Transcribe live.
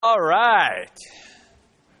All right.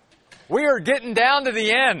 We are getting down to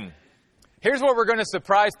the end. Here's what we're going to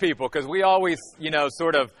surprise people, because we always,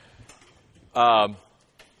 sort of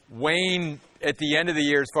wane at the end of the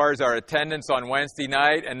year as far as our attendance on Wednesday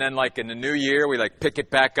night. And then like in the new year, we pick it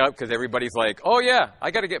back up because everybody's like, oh yeah, I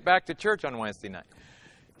got to get back to church on Wednesday night.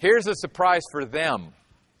 Here's a surprise for them.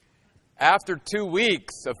 After 2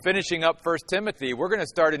 weeks of finishing up 1 Timothy, we're going to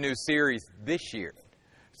start a new series this year.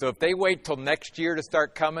 So if they wait till next year to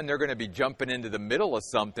start coming, they're going to be jumping into the middle of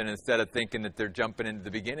something instead of thinking that they're jumping into the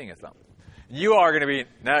beginning of something. You are going to be,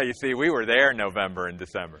 no, you see, we were there in November and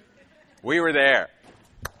December. We were there.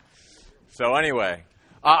 So anyway,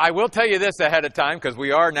 I will tell you this ahead of time, because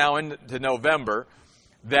we are now into November,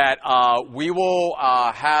 that we will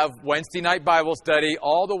have Wednesday night Bible study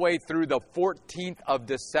all the way through the 14th of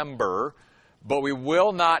December. But we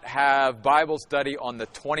will not have Bible study on the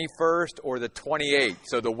 21st or the 28th.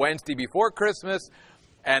 So the Wednesday before Christmas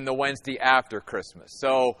and the Wednesday after Christmas.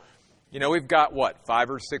 So, we've got, 5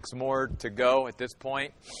 or 6 more to go at this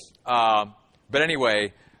point. But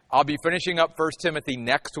anyway, I'll be finishing up 1 Timothy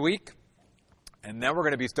next week. And then we're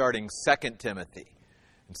going to be starting 2 Timothy.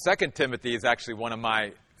 And 2 Timothy is actually one of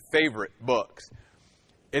my favorite books.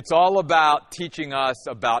 It's all about teaching us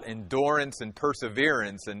about endurance and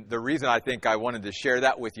perseverance. And the reason I think I wanted to share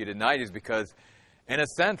that with you tonight is because, in a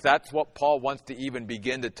sense, that's what Paul wants to even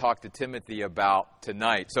begin to talk to Timothy about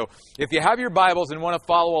tonight. So if you have your Bibles and want to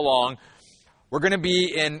follow along, we're going to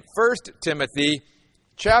be in 1 Timothy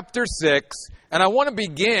chapter 6. And I want to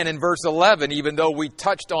begin in verse 11, even though we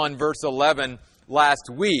touched on verse 11 last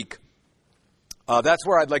week. That's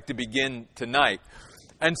where I'd like to begin tonight.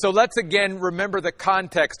 And so let's again remember the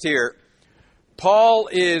context here. Paul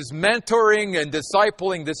is mentoring and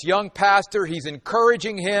discipling this young pastor. He's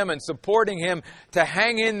encouraging him and supporting him to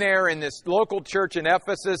hang in there in this local church in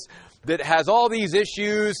Ephesus that has all these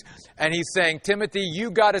issues. And he's saying, Timothy,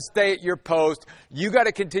 you got to stay at your post. You got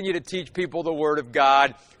to continue to teach people the Word of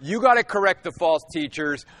God. You got to correct the false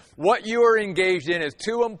teachers. What you are engaged in is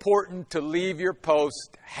too important to leave your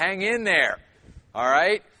post. Hang in there. All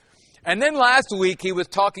right? And then last week, he was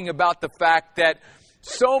talking about the fact that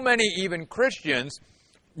so many, even Christians,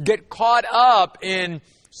 get caught up in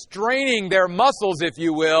straining their muscles, if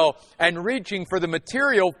you will, and reaching for the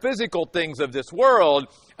material, physical things of this world,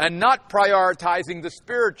 and not prioritizing the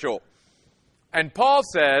spiritual. And Paul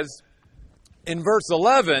says in verse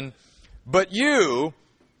 11, but you,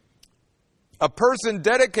 a person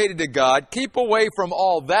dedicated to God, keep away from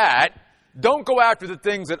all that. Don't go after the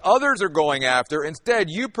things that others are going after. Instead,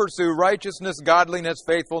 you pursue righteousness, godliness,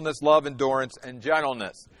 faithfulness, love, endurance, and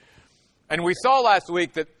gentleness. And we saw last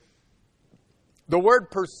week that the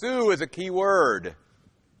word pursue is a key word.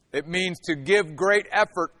 It means to give great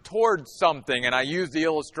effort towards something. And I used the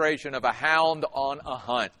illustration of a hound on a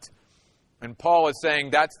hunt. And Paul is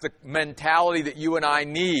saying that's the mentality that you and I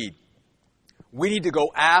need. We need to go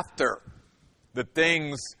after the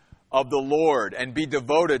things of the Lord and be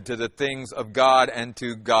devoted to the things of God and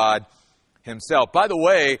to God Himself. By the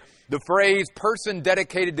way, the phrase person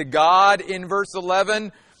dedicated to God in verse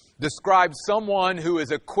 11 describes someone who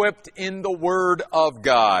is equipped in the Word of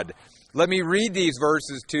God. Let me read these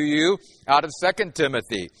verses to you out of 2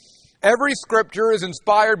 Timothy. Every scripture is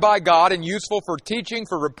inspired by God and useful for teaching,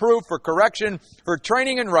 for reproof, for correction, for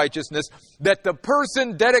training in righteousness, that the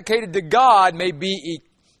person dedicated to God may be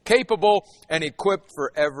capable and equipped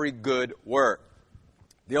for every good work.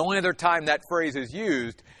 The only other time that phrase is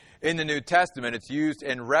used in the New Testament, it's used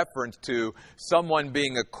in reference to someone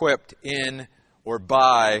being equipped in or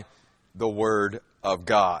by the Word of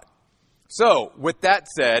God. So, with that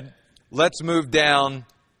said, let's move down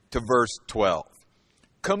to verse 12.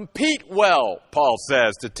 Compete well, Paul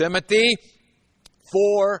says to Timothy,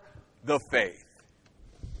 for the faith.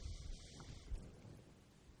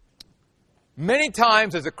 Many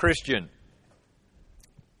times as a Christian,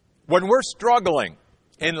 when we're struggling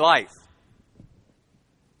in life,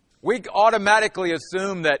 we automatically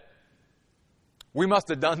assume that we must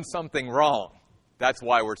have done something wrong. That's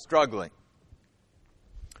why we're struggling.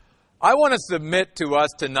 I want to submit to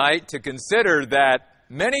us tonight to consider that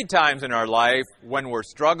many times in our life when we're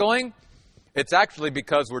struggling, it's actually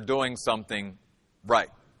because we're doing something right.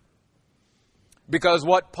 Because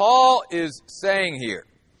what Paul is saying here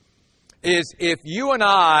is if you and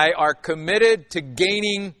I are committed to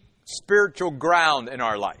gaining spiritual ground in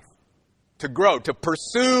our life, to grow, to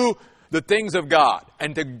pursue the things of God,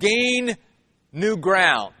 and to gain new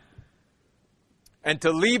ground, and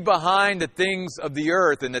to leave behind the things of the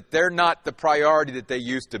earth and that they're not the priority that they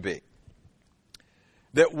used to be,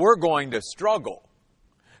 that we're going to struggle.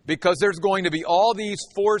 Because there's going to be all these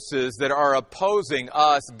forces that are opposing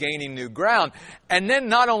us gaining new ground. And then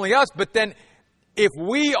not only us, but then if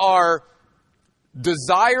we are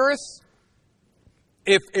desirous,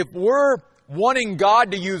 if we're wanting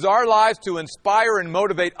God to use our lives to inspire and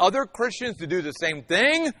motivate other Christians to do the same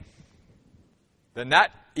thing, then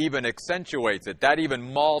that even accentuates it. That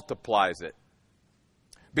even multiplies it.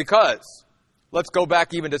 Because, let's go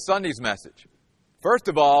back even to Sunday's message. First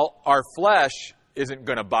of all, our flesh isn't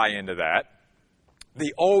going to buy into that.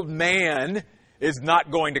 The old man is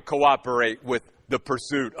not going to cooperate with the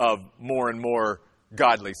pursuit of more and more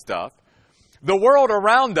godly stuff. The world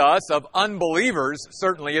around us of unbelievers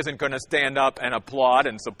certainly isn't going to stand up and applaud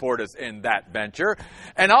and support us in that venture.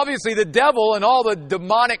 And obviously the devil and all the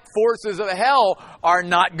demonic forces of hell are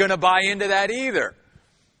not going to buy into that either.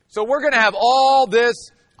 So we're going to have all this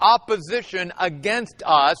opposition against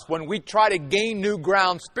us when we try to gain new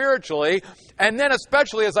ground spiritually. And then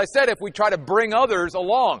especially, as I said, if we try to bring others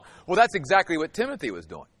along. Well, that's exactly what Timothy was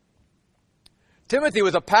doing. Timothy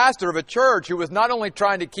was a pastor of a church who was not only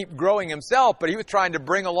trying to keep growing himself, but he was trying to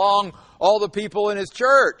bring along all the people in his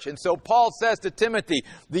church. And so Paul says to Timothy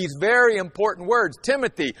these very important words.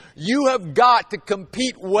 Timothy, you have got to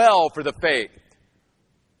compete well for the faith.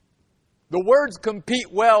 The words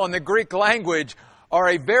compete well in the Greek language are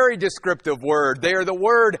a very descriptive word. They are the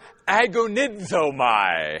word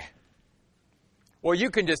agonizomai. Well, you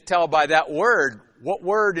can just tell by that word, what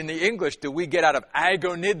word in the English do we get out of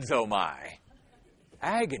agonizomai?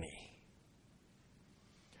 Agony.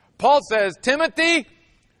 Paul says, Timothy,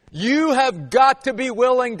 you have got to be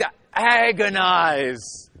willing to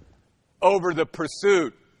agonize over the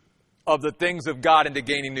pursuit of the things of God and to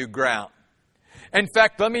gaining new ground. In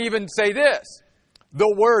fact, let me even say this.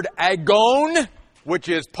 The word agon, which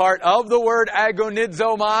is part of the word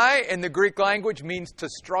agonizomai in the Greek language, means to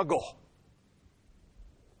struggle.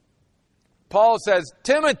 Paul says,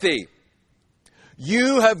 Timothy,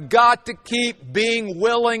 you have got to keep being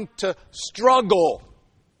willing to struggle,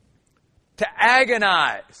 to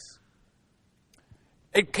agonize.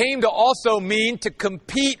 It came to also mean to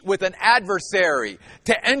compete with an adversary,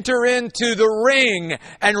 to enter into the ring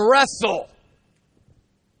and wrestle.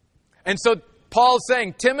 And so Paul's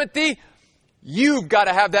saying, Timothy, you've got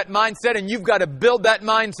to have that mindset, and you've got to build that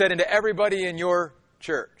mindset into everybody in your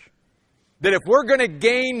church. That if we're going to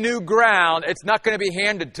gain new ground, it's not going to be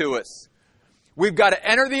handed to us. We've got to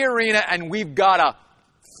enter the arena, and we've got to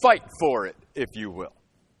fight for it, if you will.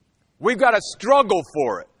 We've got to struggle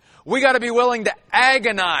for it. We've got to be willing to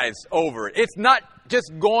agonize over it. It's not just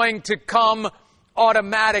going to come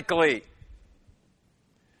automatically.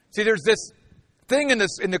 See, there's this thing in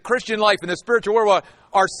the Christian life, in the spiritual world,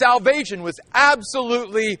 our salvation was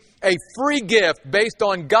absolutely a free gift based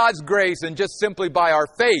on God's grace and just simply by our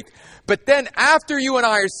faith. But then after you and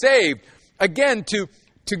I are saved, again, to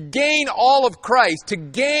gain all of Christ, to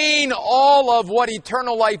gain all of what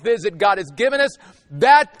eternal life is that God has given us,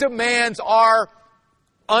 that demands our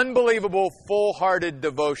unbelievable, full-hearted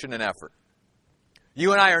devotion and effort.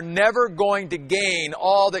 You and I are never going to gain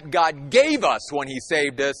all that God gave us when He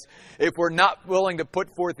saved us if we're not willing to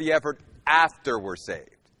put forth the effort after we're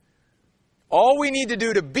saved. All we need to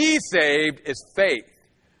do to be saved is faith.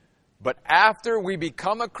 But after we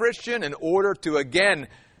become a Christian, in order to, again,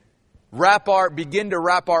 begin to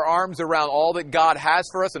wrap our arms around all that God has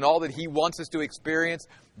for us and all that He wants us to experience,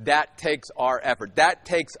 that takes our effort. That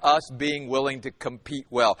takes us being willing to compete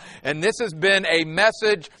well. And this has been a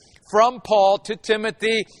message from Paul to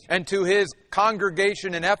Timothy and to his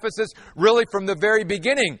congregation in Ephesus, really from the very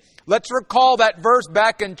beginning. Let's recall that verse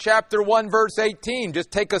back in chapter 1, verse 18.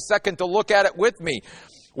 Just take a second to look at it with me,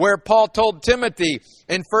 where Paul told Timothy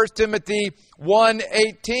in 1 Timothy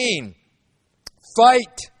 1:18,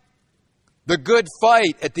 fight the good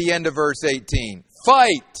fight at the end of verse 18.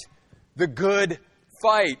 Fight the good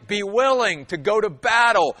fight. Be willing to go to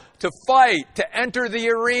battle, to fight, to enter the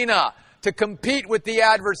arena, to compete with the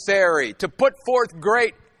adversary, to put forth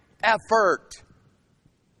great effort.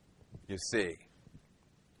 You see,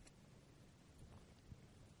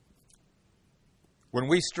 when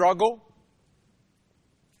we struggle,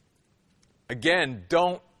 again,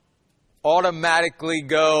 don't automatically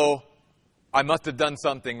go, I must have done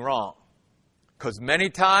something wrong. Because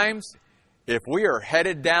many times, if we are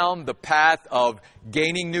headed down the path of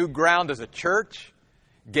gaining new ground as a church,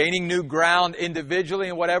 gaining new ground individually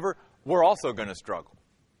and whatever, we're also going to struggle.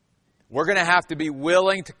 We're going to have to be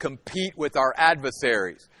willing to compete with our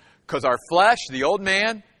adversaries. Because our flesh, the old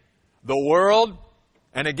man, the world,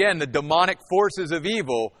 and again, the demonic forces of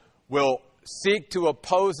evil will seek to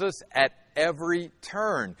oppose us at every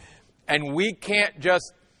turn. And we can't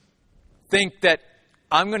just think that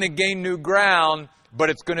I'm going to gain new ground, but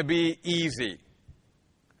it's going to be easy.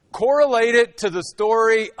 Correlate it to the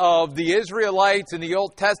story of the Israelites in the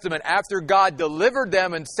Old Testament after God delivered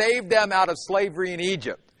them and saved them out of slavery in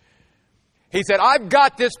Egypt. He said, I've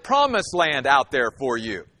got this promised land out there for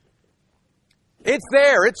you. It's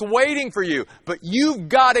there. It's waiting for you. But you've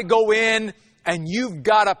got to go in and you've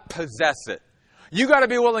got to possess it. You got to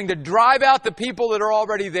be willing to drive out the people that are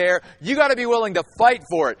already there. You got to be willing to fight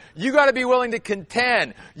for it. You got to be willing to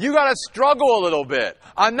contend. You got to struggle a little bit.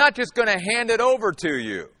 I'm not just going to hand it over to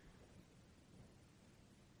you.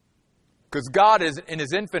 Because God, is, in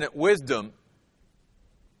His infinite wisdom,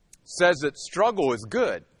 says that struggle is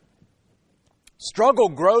good. Struggle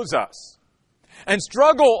grows us. And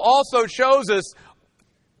struggle also shows us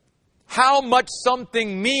how much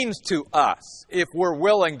something means to us if we're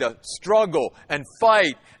willing to struggle and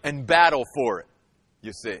fight and battle for it,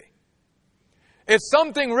 you see. If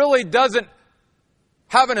something really doesn't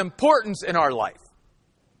have an importance in our life,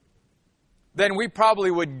 then we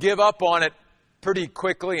probably would give up on it pretty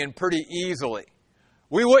quickly and pretty easily.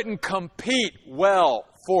 We wouldn't compete well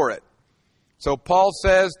for it. So Paul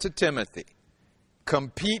says to Timothy,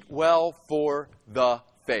 compete well for the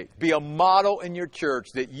faith. Be a model in your church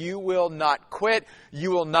that you will not quit.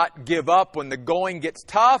 You will not give up when the going gets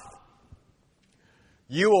tough.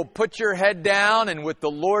 You will put your head down, and with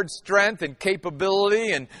the Lord's strength and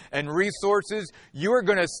capability and resources, you are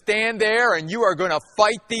going to stand there and you are going to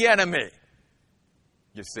fight the enemy.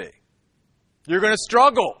 You see. You're going to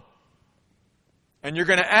struggle. And you're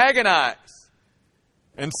going to agonize.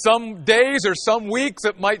 And some days or some weeks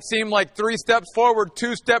it might seem like 3 steps forward,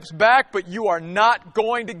 2 steps back, but you are not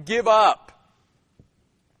going to give up.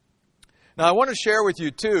 Now I want to share with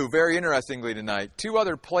you too, very interestingly tonight, 2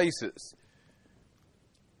 other places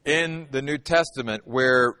in the New Testament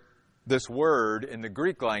where this word in the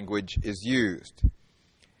Greek language is used.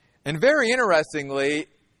 And very interestingly,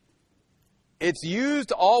 it's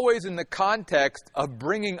used always in the context of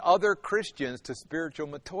bringing other Christians to spiritual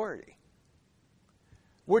maturity.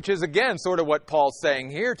 Which is, again, sort of what Paul's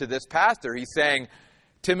saying here to this pastor. He's saying,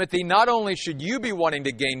 Timothy, not only should you be wanting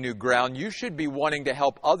to gain new ground, you should be wanting to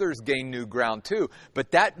help others gain new ground too.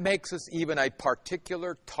 But that makes us even a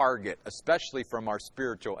particular target, especially from our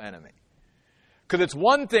spiritual enemy. Because it's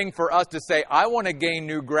one thing for us to say, I want to gain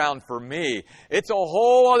new ground for me. It's a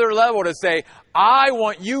whole other level to say, I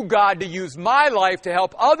want you, God, to use my life to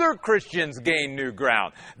help other Christians gain new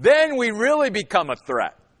ground. Then we really become a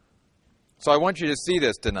threat. So I want you to see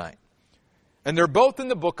this tonight. And they're both in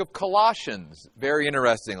the book of Colossians, very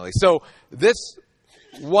interestingly. So this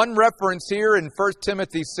one reference here in 1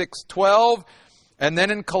 Timothy 6:12, and then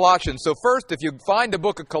in Colossians. So first, if you find the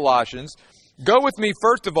book of Colossians, go with me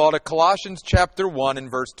first of all to Colossians chapter 1 and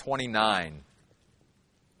verse 29.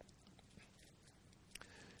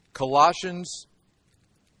 Colossians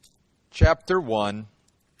chapter 1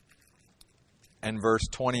 and verse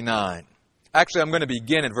 29. Actually, I'm going to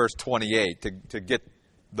begin at verse 28 to get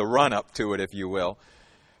the run up to it, if you will.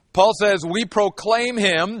 Paul says, we proclaim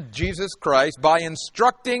Him, Jesus Christ, by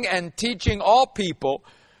instructing and teaching all people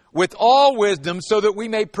with all wisdom so that we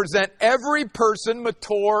may present every person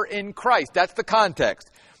mature in Christ. That's the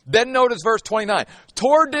context. Then notice verse 29.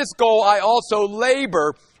 Toward this goal I also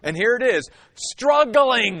labor, and here it is,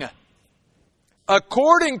 struggling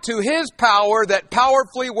according to His power that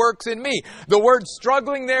powerfully works in me. The word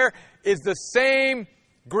struggling there is the same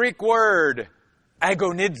Greek word,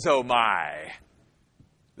 agonizomai,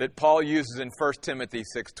 that Paul uses in 1 Timothy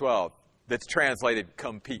 6:12, that's translated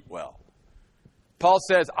compete well. Paul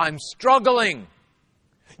says, I'm struggling.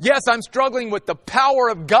 Yes, I'm struggling with the power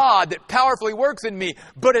of God that powerfully works in me,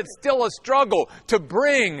 but it's still a struggle to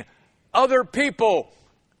bring other people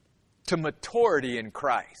to maturity in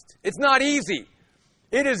Christ. It's not easy.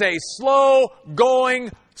 It is a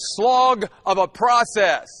slow-going slog of a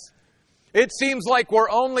process. It seems like we're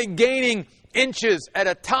only gaining inches at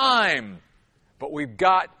a time, but we've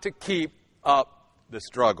got to keep up the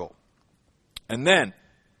struggle. And then,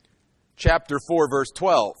 chapter 4, verse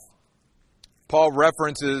 12, Paul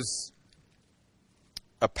references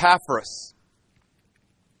Epaphras.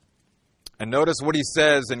 And notice what he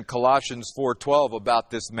says in Colossians 4:12 about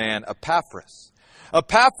this man, Epaphras.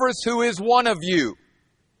 Epaphras, who is one of you,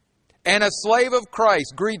 and a slave of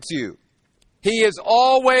Christ, greets you. He is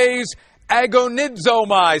always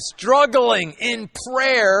agonizomai, struggling in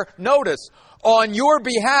prayer, notice, on your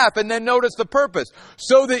behalf, and then notice the purpose,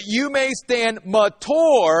 so that you may stand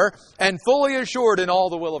mature and fully assured in all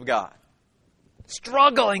the will of God.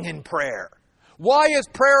 Struggling in prayer. Why is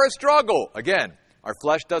prayer a struggle? Again, our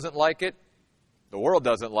flesh doesn't like it. The world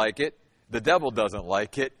doesn't like it. The devil doesn't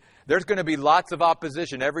like it. There's going to be lots of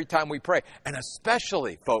opposition every time we pray. And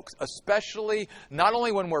especially, folks, especially not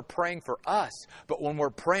only when we're praying for us, but when we're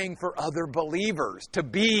praying for other believers to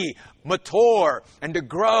be mature and to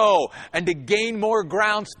grow and to gain more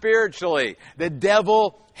ground spiritually. The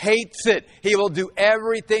devil hates it. He will do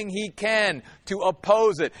everything he can to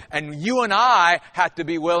oppose it. And you and I have to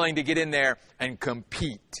be willing to get in there and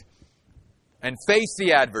compete and face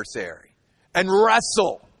the adversary and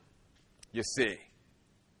wrestle, you see.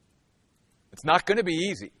 It's not going to be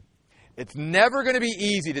easy. It's never going to be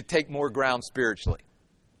easy to take more ground spiritually.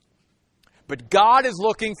 But God is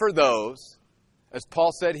looking for those, as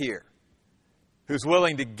Paul said here, who's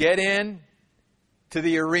willing to get in to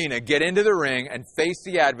the arena, get into the ring, and face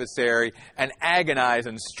the adversary and agonize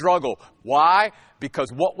and struggle. Why?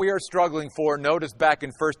 Because what we are struggling for, notice back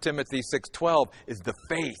in 1 Timothy 6:12, is the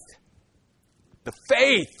faith. The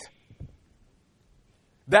faith.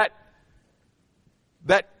 That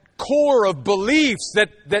core of beliefs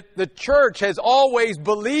that the church has always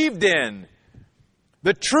believed in.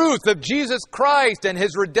 The truth of Jesus Christ and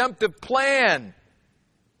His redemptive plan.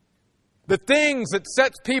 The things that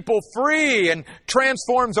sets people free and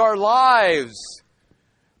transforms our lives.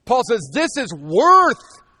 Paul says this is worth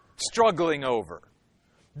struggling over.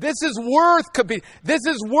 This is worth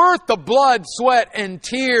the blood, sweat, and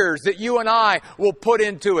tears that you and I will put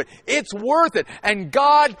into it. It's worth it. And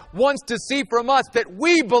God wants to see from us that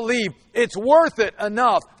we believe it's worth it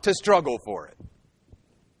enough to struggle for it.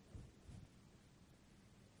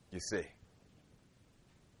 You see.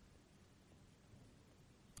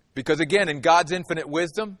 Because again, in God's infinite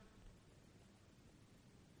wisdom,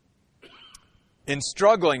 in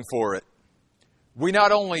struggling for it, we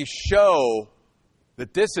not only show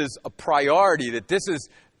that this is a priority, that this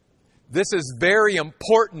is very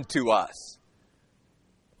important to us.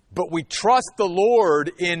 But we trust the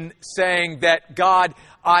Lord in saying that, God,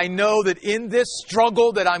 I know that in this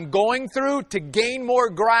struggle that I'm going through to gain more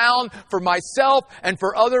ground for myself and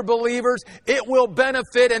for other believers, it will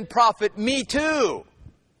benefit and profit me too.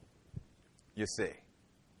 You see.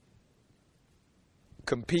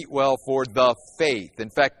 Compete well for the faith. In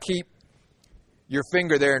fact, keep your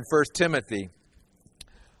finger there in 1 Timothy.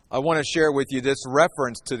 I want to share with you this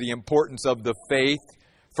reference to the importance of the faith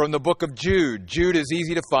from the book of Jude. Jude is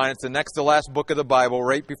easy to find. It's the next to last book of the Bible,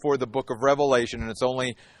 right before the book of Revelation, and it's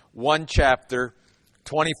only one chapter,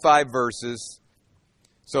 25 verses.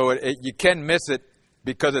 So you can miss it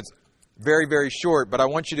because it's very, very short. But I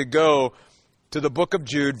want you to go to the book of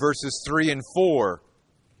Jude, verses 3 and 4.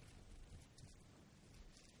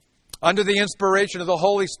 Under the inspiration of the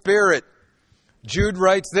Holy Spirit, Jude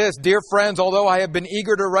writes this, Dear friends, although I have been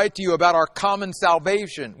eager to write to you about our common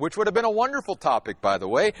salvation, which would have been a wonderful topic, by the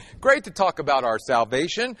way. Great to talk about our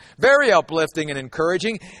salvation. Very uplifting and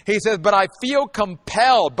encouraging. He says, but I feel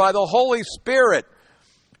compelled by the Holy Spirit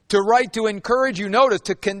to write to encourage you, notice,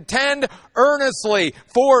 to contend earnestly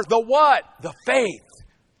for the what? The faith.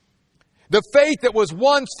 The faith that was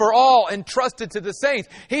once for all entrusted to the saints.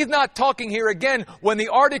 He's not talking here again, when the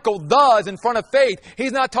article "the" is in front of faith,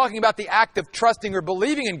 he's not talking about the act of trusting or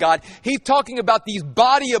believing in God. He's talking about these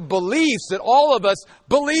body of beliefs that all of us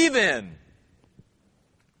believe in.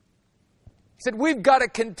 He said, we've got to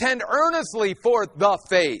contend earnestly for the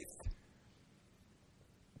faith.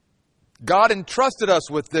 God entrusted us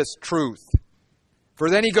with this truth. For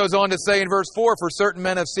then he goes on to say in verse 4, for certain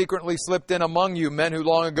men have secretly slipped in among you, men who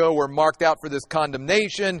long ago were marked out for this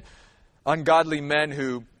condemnation, ungodly men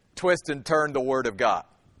who twist and turn the word of God.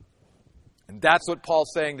 And that's what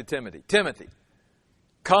Paul's saying to Timothy. Timothy,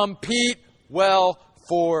 compete well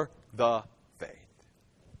for the faith.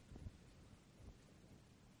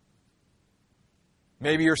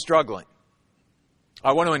 Maybe you're struggling.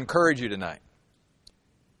 I want to encourage you tonight.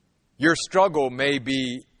 Your struggle may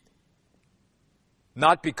be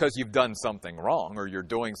not because you've done something wrong or you're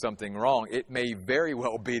doing something wrong. It may very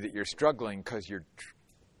well be that you're struggling because you're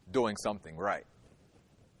doing something right.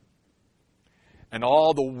 And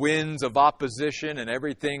all the winds of opposition and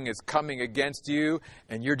everything is coming against you,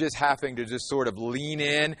 and you're just having to just sort of lean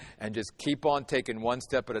in and just keep on taking one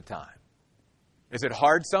step at a time. Is it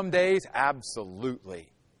hard some days?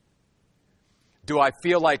 Absolutely. Do I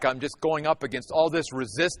feel like I'm just going up against all this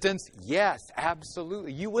resistance? Yes,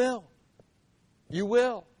 absolutely. You will. You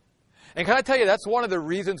will. And can I tell you, that's one of the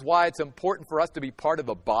reasons why it's important for us to be part of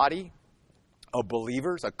a body of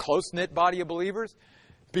believers, a close-knit body of believers.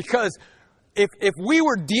 Because if we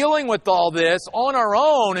were dealing with all this on our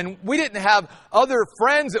own and we didn't have other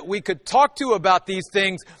friends that we could talk to about these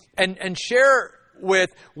things and share with,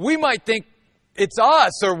 we might think it's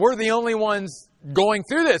us or we're the only ones going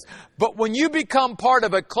through this. But when you become part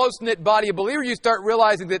of a close-knit body of believers, you start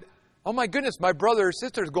realizing that Oh my goodness, my brother or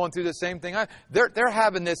sister is going through the same thing. They're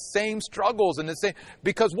having the same struggles and the same,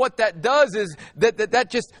 because what that does is that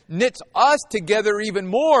just knits us together even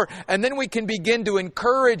more, and then we can begin to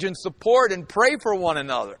encourage and support and pray for one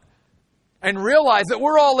another. And realize that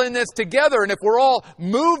we're all in this together, and if we're all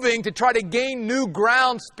moving to try to gain new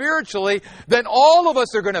ground spiritually, then all of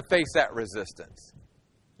us are going to face that resistance,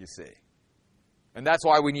 you see. And that's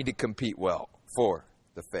why we need to compete well for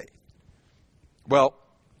the faith. Well,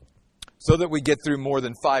 so that we get through more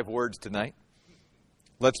than 5 words tonight,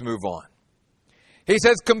 let's move on. He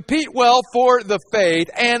says, compete well for the faith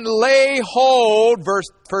and lay hold,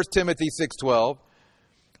 1 Timothy 6:12,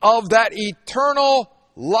 of that eternal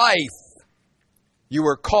life you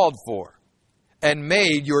were called for and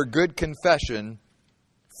made your good confession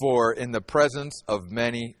for in the presence of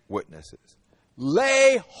many witnesses.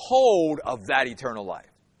 Lay hold of that eternal life.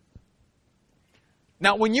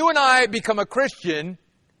 Now, when you and I become a Christian,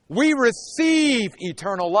 we receive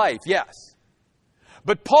eternal life, yes.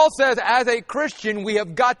 But Paul says as a Christian, we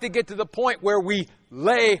have got to get to the point where we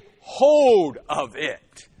lay hold of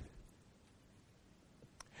it.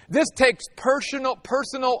 This takes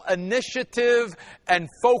personal initiative and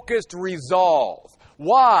focused resolve.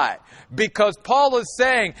 Why? Because Paul is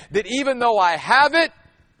saying that even though I have it,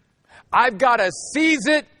 I've got to seize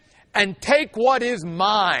it and take what is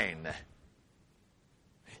mine.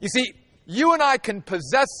 You see, you and I can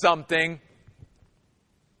possess something,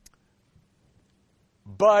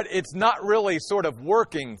 but it's not really sort of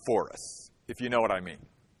working for us, if you know what I mean.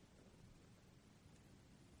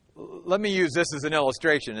 Let me use this as an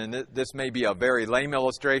illustration, and this may be a very lame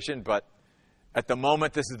illustration, but at the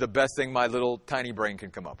moment, this is the best thing my little tiny brain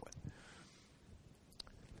can come up with.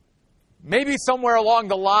 Maybe somewhere along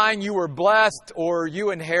the line you were blessed or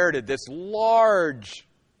you inherited this large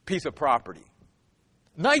piece of property.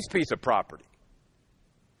 Nice piece of property.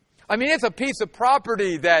 I mean, it's a piece of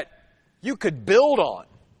property that you could build on.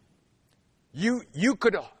 You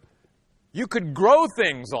could grow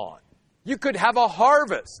things on. You could have a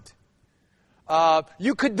harvest.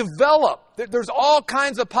 You could develop. There's all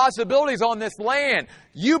kinds of possibilities on this land.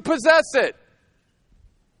 You possess it.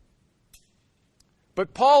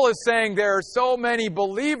 But Paul is saying there are so many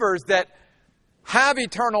believers that have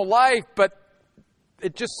eternal life, but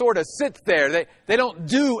it just sort of sits there. They don't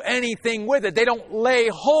do anything with it. They don't lay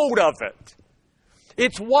hold of it.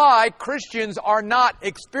 It's why Christians are not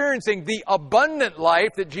experiencing the abundant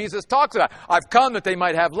life that Jesus talks about. I've come that they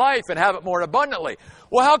might have life and have it more abundantly.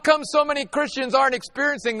 Well, how come so many Christians aren't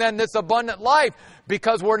experiencing then this abundant life?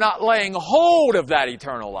 Because we're not laying hold of that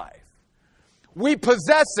eternal life. We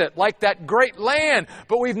possess it like that great land,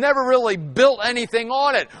 but we've never really built anything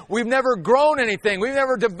on it. We've never grown anything. We've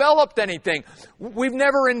never developed anything. We've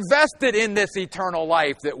never invested in this eternal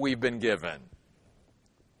life that we've been given.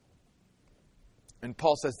 And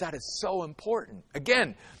Paul says that is so important.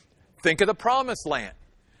 Again, think of the promised land.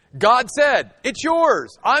 God said, it's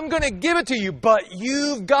yours. I'm going to give it to you, but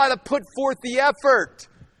you've got to put forth the effort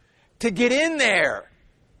to get in there,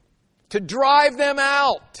 to drive them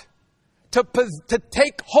out, to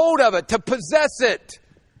take hold of it, to possess it,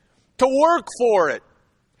 to work for it.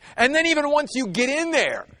 And then even once you get in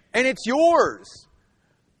there and it's yours,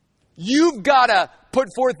 you've got to put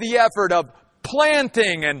forth the effort of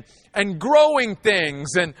planting and growing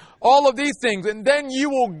things and all of these things. And then you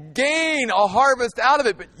will gain a harvest out of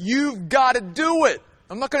it, but you've got to do it.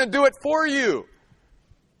 I'm not going to do it for you.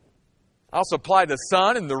 I'll supply the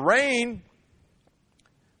sun and the rain,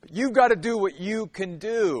 but you've got to do what you can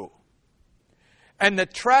do. And the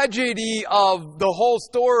tragedy of the whole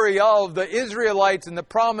story of the Israelites in the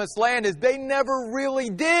promised land is they never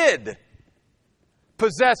really did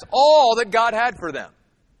possess all that God had for them.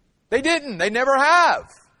 They didn't. They never have.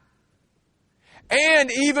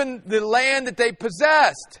 And even the land that they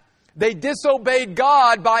possessed, they disobeyed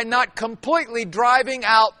God by not completely driving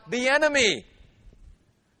out the enemy.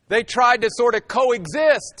 They tried to sort of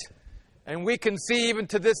coexist. And we can see even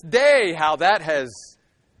to this day how that has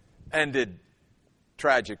ended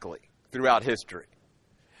tragically throughout history.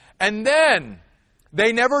 And then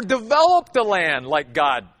they never developed the land like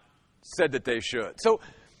God said that they should. So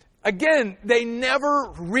again, they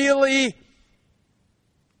never really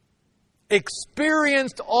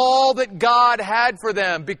experienced all that God had for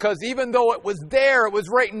them, because even though it was there, it was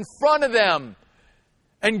right in front of them.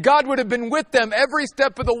 And God would have been with them every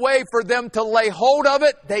step of the way for them to lay hold of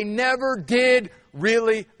it. They never did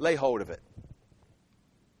really lay hold of it.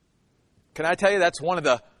 Can I tell you, that's one of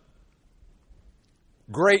the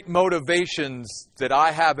great motivations that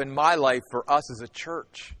I have in my life for us as a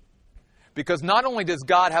church. Because not only does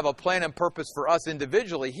God have a plan and purpose for us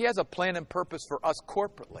individually, He has a plan and purpose for us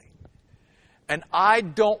corporately. And I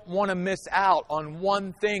don't want to miss out on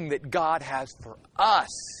one thing that God has for us.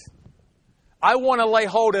 I want to lay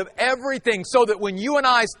hold of everything so that when you and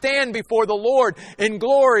I stand before the Lord in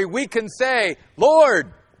glory, we can say,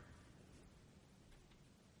 Lord,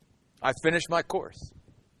 I finished my course.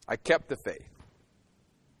 I kept the faith.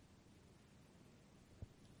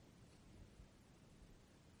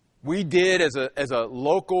 We did, as a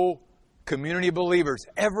local community of believers,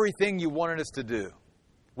 everything you wanted us to do.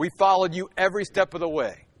 We followed you every step of the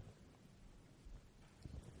way.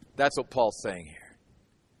 That's what Paul's saying here.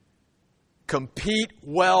 Compete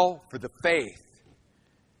well for the faith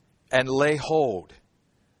and lay hold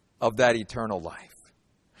of that eternal life.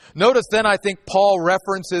 Notice then, I think Paul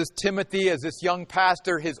references Timothy as this young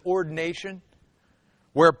pastor, his ordination,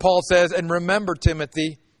 where Paul says, and remember,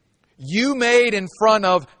 Timothy, you made in front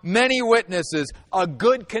of many witnesses a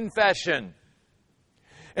good confession.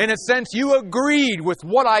 In a sense, you agreed with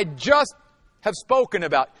what I just have spoken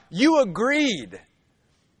about. You agreed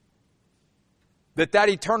that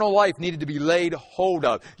eternal life needed to be laid hold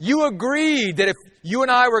of. You agreed that if you and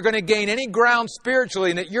I were going to gain any ground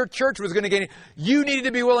spiritually and that your church was going to gain it, you needed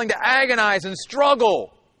to be willing to agonize and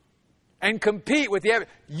struggle and compete with the...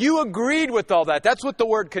 You agreed with all that. That's what the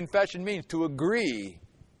word confession means, to agree.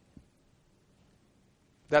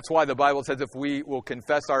 That's why the Bible says if we will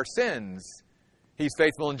confess our sins, He's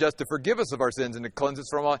faithful and just to forgive us of our sins and to cleanse us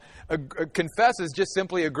from all... Confess is just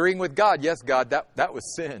simply agreeing with God. Yes, God, that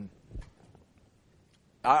was sin.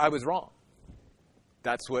 I was wrong.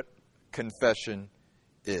 That's what confession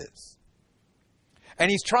is.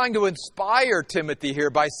 And he's trying to inspire Timothy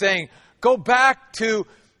here by saying, go back to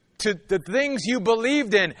the things you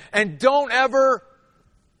believed in and don't ever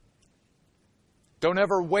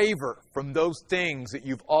waver from those things that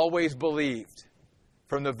you've always believed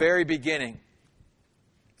from the very beginning.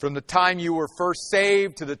 From the time you were first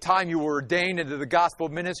saved to the time you were ordained into the gospel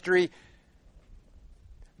ministry.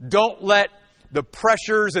 Don't let the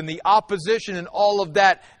pressures and the opposition and all of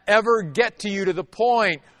that ever get to you to the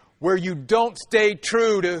point where you don't stay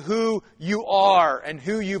true to who you are and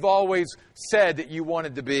who you've always said that you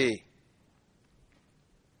wanted to be.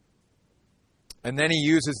 And then he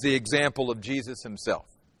uses the example of Jesus himself.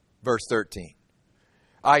 Verse 13.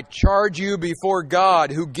 I charge you before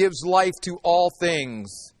God who gives life to all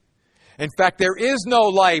things. In fact, there is no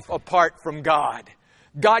life apart from God.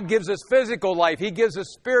 God gives us physical life. He gives us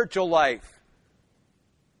spiritual life.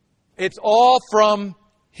 It's all from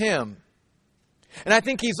Him. And I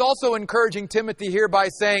think he's also encouraging Timothy here by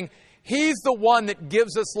saying, He's the one that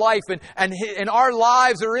gives us life and our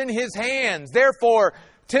lives are in His hands. Therefore,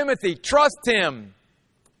 Timothy, trust Him.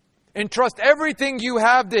 Entrust everything you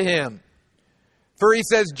have to Him. For he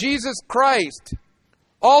says, Jesus Christ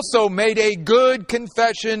also made a good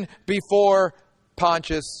confession before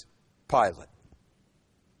Pontius Pilate.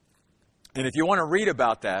 And if you want to read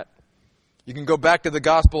about that, you can go back to the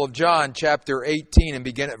Gospel of John, chapter 18, and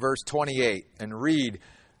begin at verse 28, and read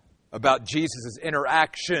about Jesus'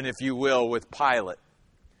 interaction, if you will, with Pilate.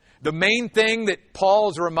 The main thing that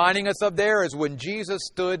Paul's reminding us of there is when Jesus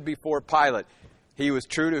stood before Pilate, he was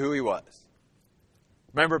true to who he was.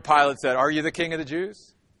 Remember, Pilate said, "Are you the king of the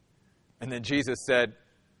Jews?" And then Jesus said,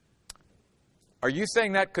 "Are you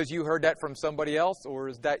saying that because you heard that from somebody else, or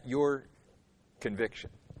is that your conviction?"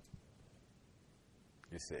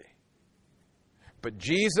 You see. But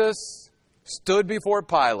Jesus stood before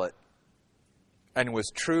Pilate and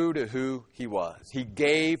was true to who he was. He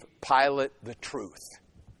gave Pilate the truth.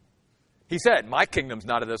 He said, "My kingdom's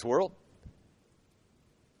not of this world.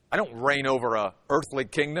 I don't reign over an earthly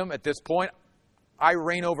kingdom at this point. I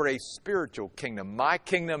reign over a spiritual kingdom. My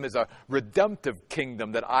kingdom is a redemptive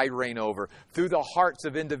kingdom that I reign over through the hearts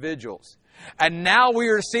of individuals. And now we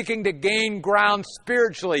are seeking to gain ground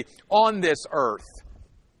spiritually on this earth.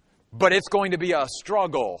 But it's going to be a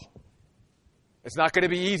struggle. It's not going to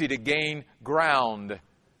be easy to gain ground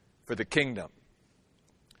for the kingdom.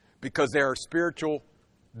 Because there are spiritual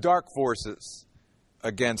dark forces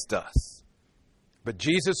against us. But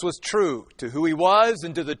Jesus was true to who He was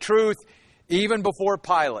and to the truth even before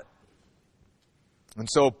Pilate. And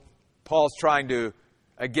so Paul's trying to,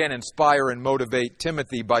 again, inspire and motivate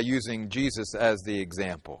Timothy by using Jesus as the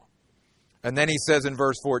example. And then he says in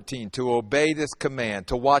verse 14, to obey this command,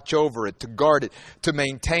 to watch over it, to guard it, to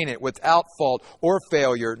maintain it without fault or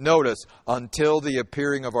failure, notice, until the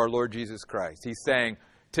appearing of our Lord Jesus Christ. He's saying,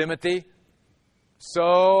 Timothy,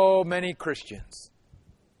 so many Christians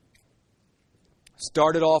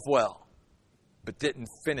started off well, but didn't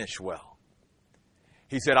finish well.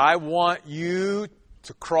 He said, I want you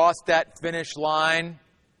to cross that finish line.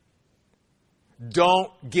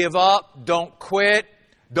 Don't give up. Don't quit.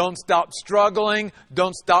 Don't stop struggling.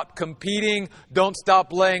 Don't stop competing. Don't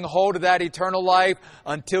stop laying hold of that eternal life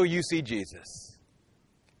until you see Jesus.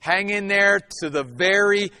 Hang in there to the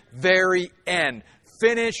very, very end.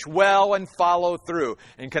 Finish well and follow through.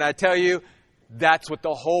 And can I tell you, that's what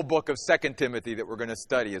the whole book of 2 Timothy that we're going to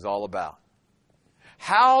study is all about.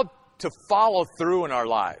 How to follow through in our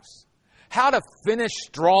lives. How to finish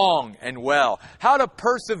strong and well. How to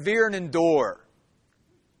persevere and endure.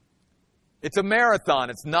 It's a marathon.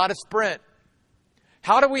 It's not a sprint.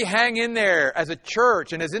 How do we hang in there as a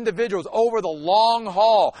church and as individuals over the long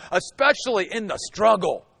haul, especially in the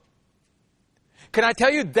struggle? Can I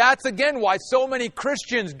tell you, that's again why so many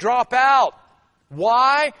Christians drop out.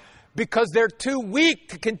 Why? Because they're too weak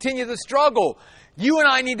to continue the struggle. You and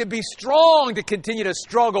I need to be strong to continue to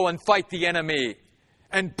struggle and fight the enemy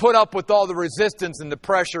and put up with all the resistance and the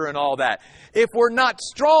pressure and all that. If we're not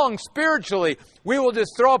strong spiritually, we will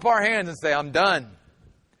just throw up our hands and say, I'm done.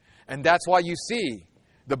 And that's why you see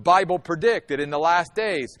the Bible predict that in the last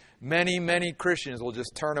days, many, many Christians will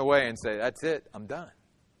just turn away and say, that's it, I'm done.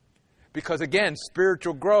 Because again,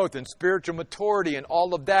 spiritual growth and spiritual maturity and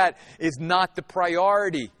all of that is not the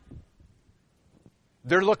priority.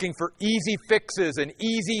 They're looking for easy fixes and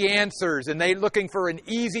easy answers, and they're looking for an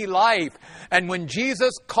easy life. And when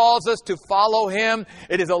Jesus calls us to follow Him,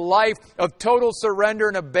 it is a life of total surrender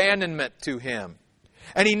and abandonment to Him.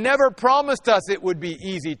 And He never promised us it would be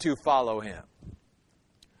easy to follow Him.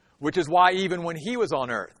 Which is why even when He was on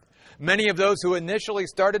earth, many of those who initially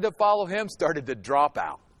started to follow Him started to drop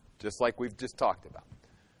out, just like we've just talked about.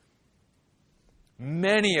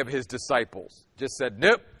 Many of His disciples just said,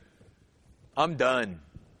 nope, I'm done.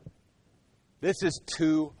 This is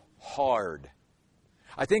too hard.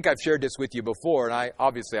 I think I've shared this with you before, and I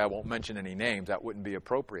won't mention any names. That wouldn't be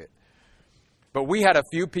appropriate. But we had a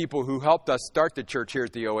few people who helped us start the church here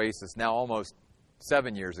at the Oasis now almost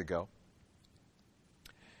 7 years ago.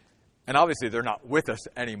 And obviously they're not with us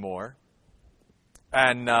anymore.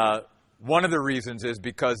 And one of the reasons is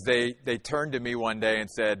because they turned to me one day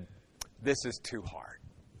and said, this is too hard.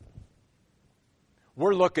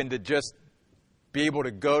 We're looking to just be able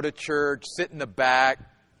to go to church, sit in the back,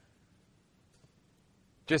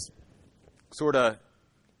 just sort of,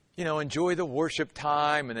 enjoy the worship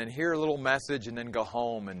time and then hear a little message and then go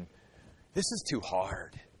home. And this is too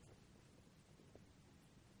hard.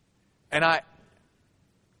 And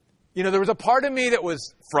there was a part of me that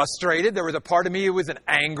was frustrated. There was a part of me that was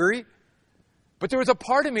angry. But there was a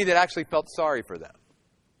part of me that actually felt sorry for them.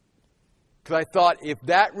 Because I thought, if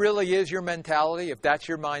that really is your mentality, if that's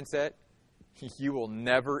your mindset, you will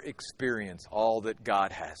never experience all that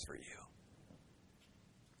God has for you.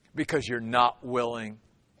 Because you're not willing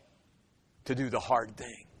to do the hard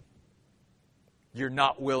thing. You're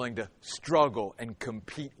not willing to struggle and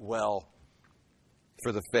compete well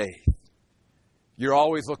for the faith. You're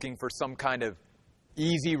always looking for some kind of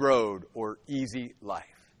easy road or easy life.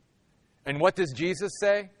 And what does Jesus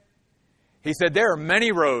say? He said there are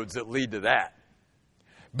many roads that lead to that.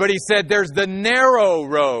 But He said there's the narrow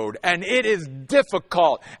road, and it is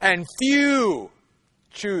difficult, and few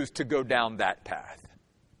choose to go down that path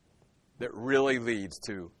that really leads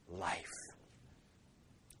to life.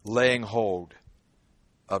 Laying hold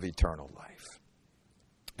of eternal life.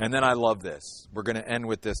 And then I love this. We're going to end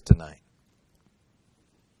with this tonight.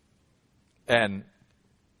 And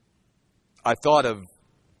I thought of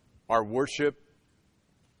our worship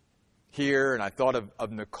here, and I thought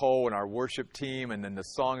of Nicole and our worship team, and then the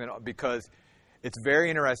song, because it's very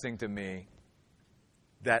interesting to me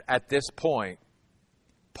that at this point,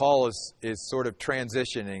 Paul is sort of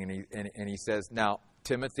transitioning, and he says, now,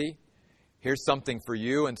 Timothy, here's something for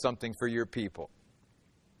you and something for your people.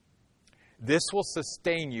 This will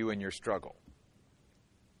sustain you in your struggle.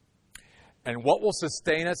 And what will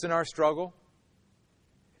sustain us in our struggle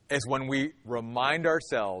is when we remind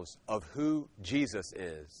ourselves of who Jesus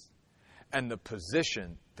is and the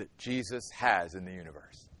position that Jesus has in the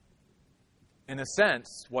universe. In a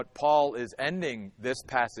sense, what Paul is ending this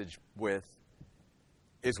passage with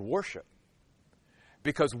is worship.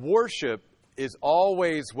 Because worship is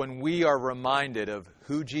always when we are reminded of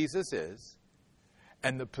who Jesus is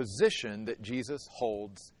and the position that Jesus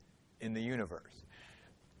holds in the universe.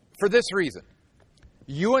 For this reason,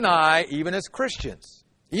 you and I, even as Christians,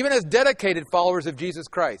 even as dedicated followers of Jesus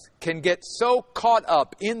Christ, can get so caught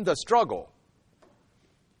up in the struggle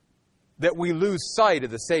that we lose sight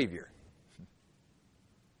of the Savior.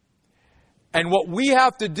 And what we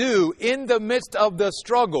have to do in the midst of the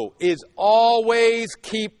struggle is always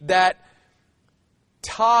keep that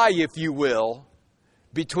tie, if you will,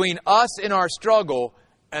 between us in our struggle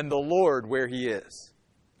and the Lord where He is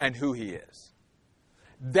and who He is.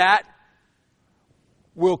 that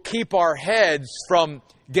will keep our heads from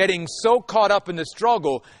getting so caught up in the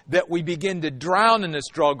struggle that we begin to drown in the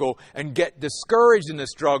struggle and get discouraged in the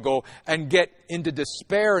struggle and get into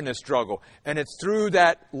despair in the struggle. And it's through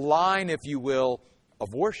that line, if you will,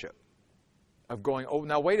 of worship, of going, oh,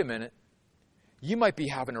 now wait a minute. You might be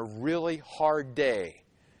having a really hard day,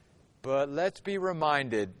 but let's be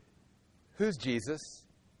reminded, who's Jesus?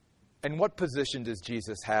 And what position does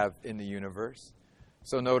Jesus have in the universe?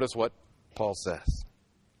 So notice what Paul says.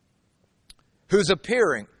 Who's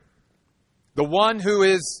appearing? The one who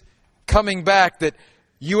is coming back, that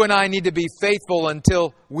you and I need to be faithful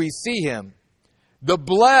until we see him. The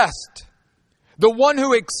blessed, the one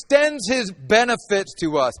who extends his benefits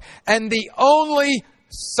to us, and the only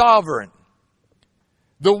sovereign,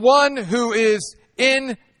 the one who is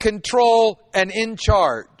in control and in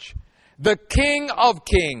charge, the King of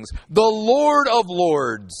Kings, the Lord of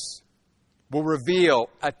Lords, will reveal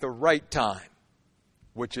at the right time,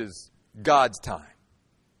 which is God's time.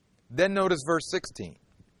 Then notice verse 16.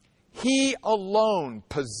 He alone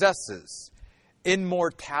possesses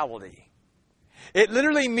immortality. It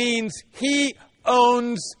literally means he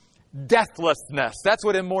owns deathlessness. That's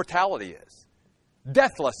what immortality is.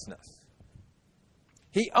 Deathlessness.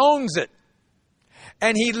 He owns it.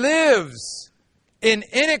 And he lives in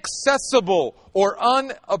inaccessible or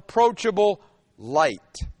unapproachable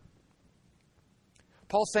light.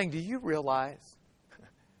 Paul's saying, do you realize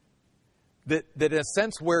that in a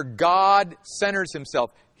sense where God centers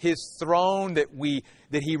himself, his throne that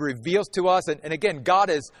he reveals to us, and again, God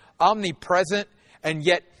is omnipresent, and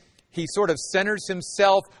yet he sort of centers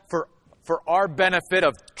himself for our benefit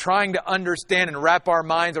of trying to understand and wrap our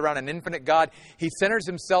minds around an infinite God. He centers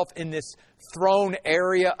himself in this throne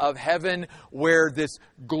area of heaven where this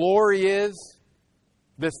glory is,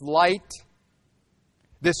 this light,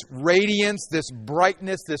 this radiance, this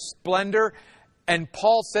brightness, this splendor. And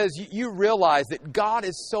Paul says, you realize that God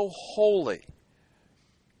is so holy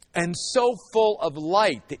and so full of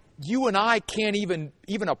light that you and I can't even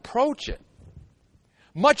approach it,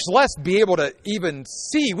 much less be able to even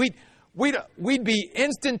see. We'd be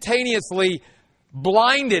instantaneously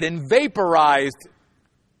blinded and vaporized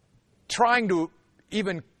trying to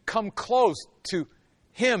even come close to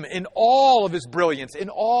him in all of his brilliance, in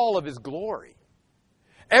all of his glory.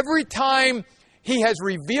 Every time he has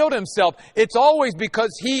revealed himself, it's always because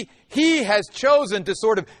he has chosen to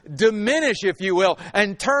sort of diminish, if you will,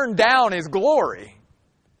 and turn down his glory.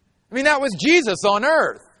 I mean, that was Jesus on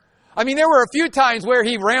earth. I mean, there were a few times where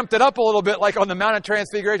he ramped it up a little bit, like on the Mount of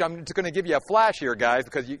Transfiguration. I'm just going to give you a flash here, guys,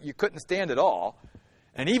 because you couldn't stand it all.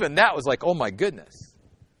 And even that was like, oh my goodness.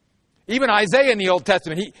 Even Isaiah in the Old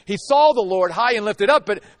Testament, he saw the Lord high and lifted up,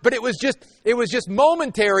 but it was just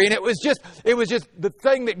momentary, and it was just the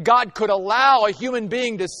thing that God could allow a human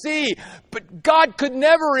being to see. But God could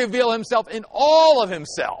never reveal himself in all of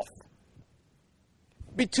himself.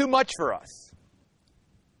 It'd be too much for us.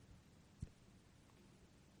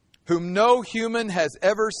 Whom no human has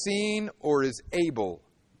ever seen or is able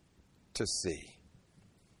to see.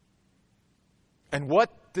 And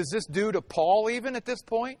what does this do to Paul even at this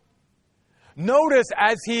point? Notice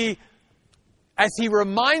as he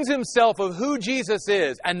reminds himself of who Jesus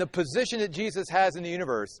is and the position that Jesus has in the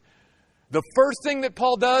universe, the first thing that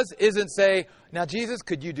Paul does isn't say, now Jesus,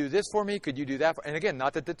 could you do this for me? Could you do that for me? And again,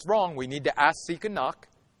 not that that's wrong. We need to ask, seek, and knock.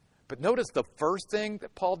 But notice the first thing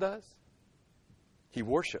that Paul does, he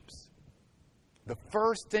worships. The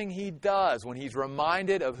first thing he does when he's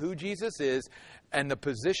reminded of who Jesus is and the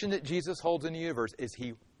position that Jesus holds in the universe is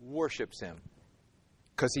he worships him.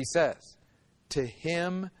 Because he says, to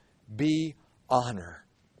him be honor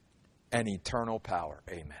and eternal power.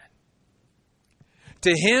 Amen.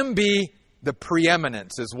 To him be the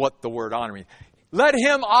preeminence is what the word honor means. Let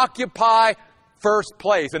him occupy first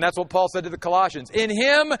place. And that's what Paul said to the Colossians. In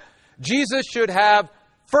him, Jesus should have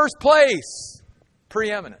first place,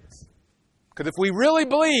 preeminence. Because if we really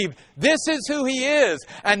believe this is who he is,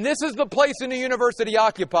 and this is the place in the universe that he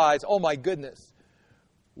occupies, oh my goodness,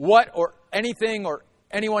 what or anything or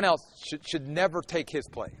anyone else should never take his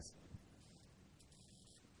place.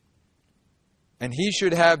 And he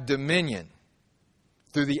should have dominion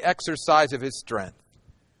through the exercise of his strength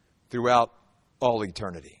throughout all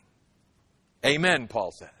eternity. Amen,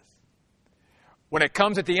 Paul says. When it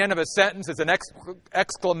comes at the end of a sentence, it's an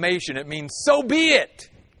exclamation. It means, so be it.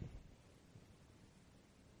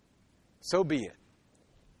 So be it.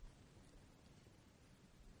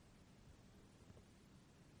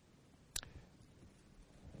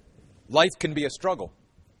 Life can be a struggle,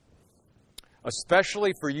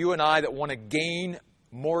 especially for you and I that want to gain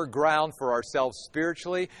more ground for ourselves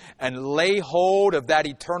spiritually and lay hold of that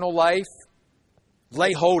eternal life,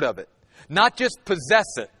 lay hold of it. Not just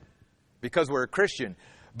possess it because we're a Christian,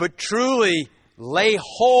 but truly lay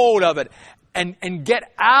hold of it and get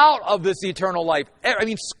out of this eternal life. I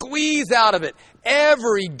mean, squeeze out of it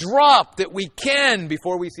every drop that we can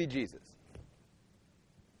before we see Jesus.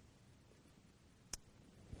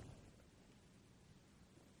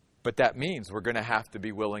 But that means we're going to have to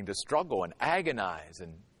be willing to struggle and agonize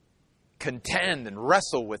and contend and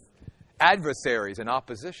wrestle with adversaries and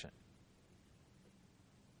opposition.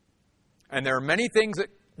 And there are many things that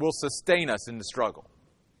will sustain us in the struggle,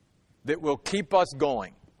 that will keep us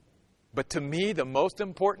going. But to me, the most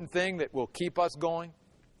important thing that will keep us going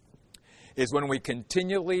is when we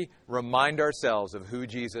continually remind ourselves of who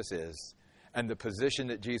Jesus is and the position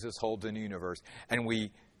that Jesus holds in the universe. And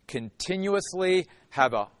we continuously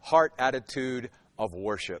have a heart attitude of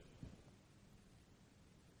worship.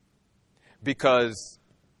 Because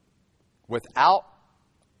without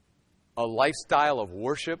a lifestyle of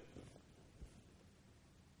worship,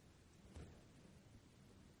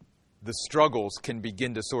 the struggles can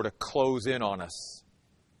begin to sort of close in on us.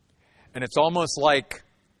 And it's almost like,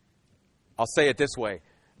 I'll say it this way,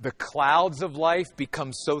 the clouds of life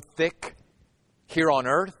become so thick here on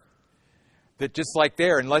earth that just like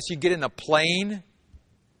there, unless you get in a plane,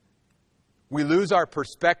 we lose our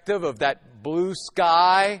perspective of that blue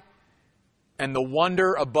sky and the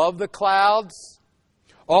wonder above the clouds.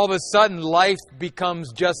 All of a sudden, life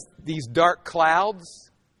becomes just these dark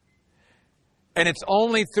clouds. And it's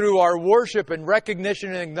only through our worship and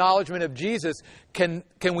recognition and acknowledgement of Jesus can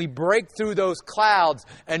we break through those clouds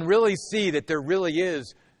and really see that there really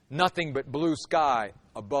is nothing but blue sky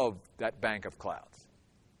above that bank of clouds.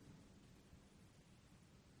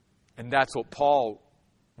 And that's what Paul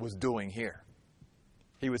was doing here.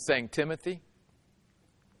 He was saying, Timothy,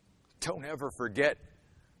 don't ever forget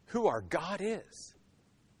who our God is.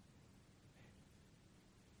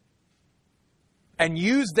 And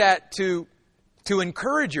use that to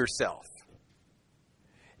encourage yourself.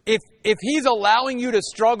 If He's allowing you to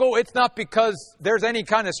struggle, it's not because there's any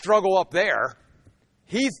kind of struggle up there.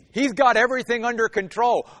 He's got everything under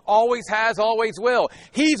control. Always has, always will.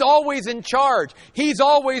 He's always in charge. He's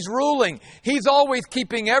always ruling. He's always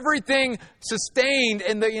keeping everything sustained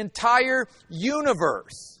in the entire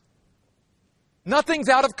universe. Nothing's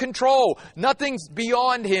out of control. Nothing's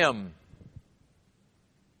beyond Him.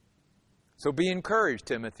 So be encouraged,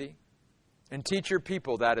 Timothy, and teach your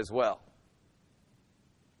people that as well.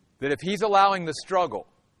 That if He's allowing the struggle,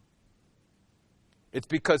 it's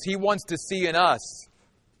because He wants to see in us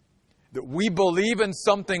that we believe in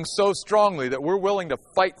something so strongly that we're willing to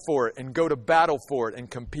fight for it and go to battle for it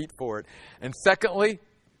and compete for it. And secondly,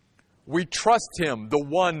 we trust Him, the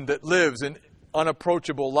one that lives in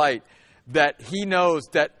unapproachable light, that He knows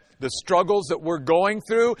that the struggles that we're going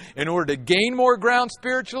through in order to gain more ground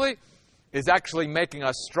spiritually is actually making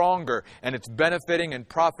us stronger, and it's benefiting and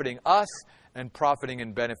profiting us and profiting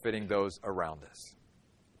and benefiting those around us.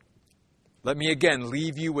 Let me again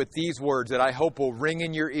leave you with these words that I hope will ring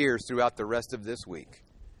in your ears throughout the rest of this week.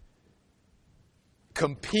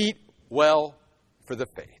 Compete well for the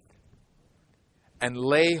faith and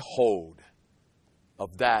lay hold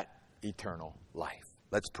of that eternal life.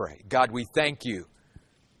 Let's pray. God, we thank You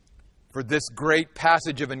for this great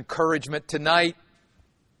passage of encouragement tonight.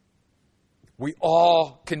 We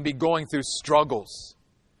all can be going through struggles.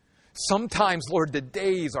 Sometimes, Lord, the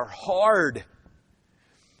days are hard.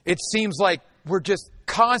 It seems like we're just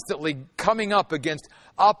constantly coming up against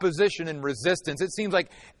opposition and resistance. It seems like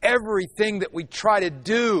everything that we try to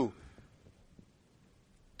do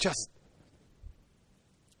just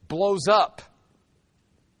blows up.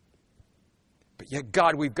 But yet,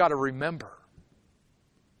 God, we've got to remember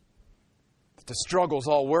that the struggle's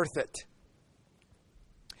all worth it.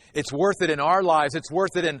 It's worth it in our lives. It's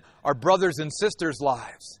worth it in our brothers and sisters'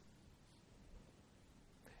 lives.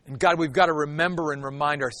 And God, we've got to remember and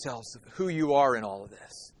remind ourselves of who You are in all of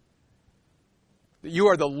this. That You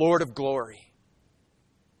are the Lord of glory.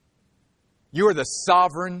 You are the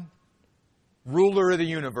sovereign ruler of the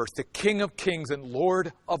universe, the King of kings and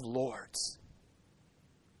Lord of lords.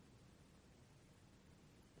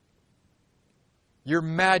 Your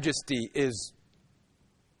majesty is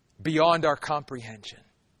beyond our comprehension.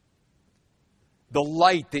 The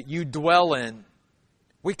light that You dwell in,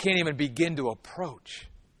 we can't even begin to approach.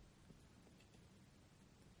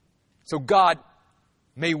 So God,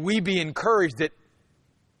 may we be encouraged that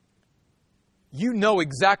You know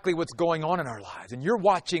exactly what's going on in our lives. And You're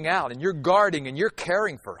watching out and You're guarding and You're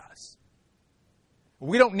caring for us.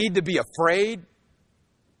 We don't need to be afraid.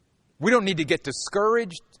 We don't need to get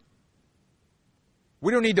discouraged.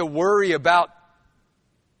 We don't need to worry about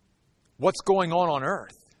what's going on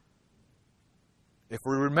earth if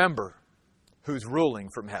we remember who's ruling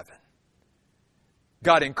from heaven.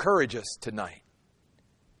 God, encourage us tonight.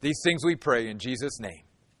 These things we pray in Jesus' name.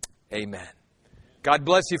 Amen. God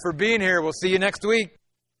bless you for being here. We'll see you next week.